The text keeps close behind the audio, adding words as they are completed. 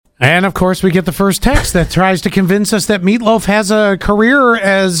And, of course, we get the first text that tries to convince us that Meatloaf has a career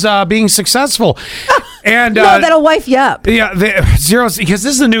as being successful. And no, that'll wife you up. Yeah, because this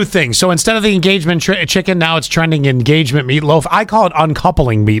is a new thing. So instead of the engagement chicken, now it's trending engagement meatloaf. I call it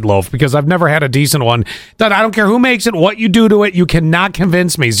uncoupling meatloaf because I've never had a decent one. I don't care who makes it, what you do to it, you cannot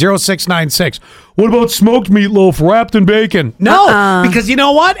convince me. 0696. What about smoked meatloaf wrapped in bacon? No, because you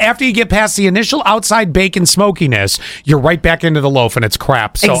know what? After you get past the initial outside bacon smokiness, you're right back into the loaf and it's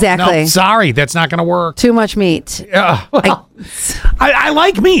crap. So, exactly. No, sorry, that's not going to work. Too much meat. I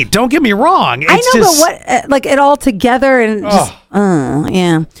like meat. Don't get me wrong. It's I know, but what, like it all together and just,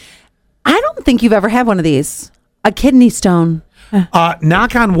 yeah. I don't think you've ever had one of these. A kidney stone.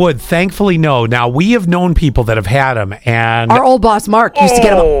 Knock on wood, thankfully, no. Now, we have known people that have had them, and our old boss, Mark, used to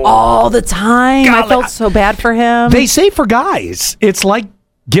get them all the time. God, I felt so bad for him. They say for guys, it's like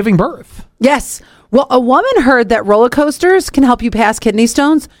giving birth. Yes. Well, a woman heard that roller coasters can help you pass kidney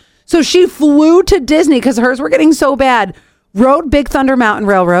stones, so she flew to Disney because hers were getting so bad, rode Big Thunder Mountain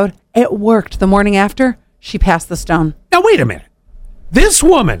Railroad. It worked. The morning after, she passed the stone. Now, wait a minute. This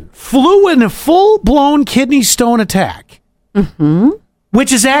woman flew in a full-blown kidney stone attack. Mm-hmm.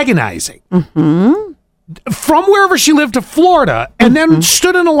 Which is agonizing. Mm-hmm. From wherever she lived to Florida, and then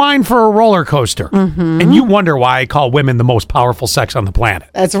stood in a line for a roller coaster. Mm-hmm. And you wonder why I call women the most powerful sex on the planet.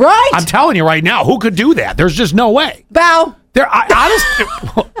 That's right. I'm telling you right now, who could do that? There's just no way. Bow.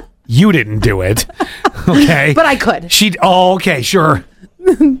 You didn't do it. Okay. But I could. Okay, sure.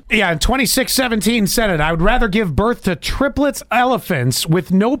 Yeah, in 2617 said it. I would rather give birth to triplets elephants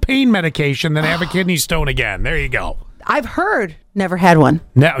with no pain medication than have a kidney stone again. There you go. I've heard. Never had one.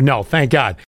 No, thank God.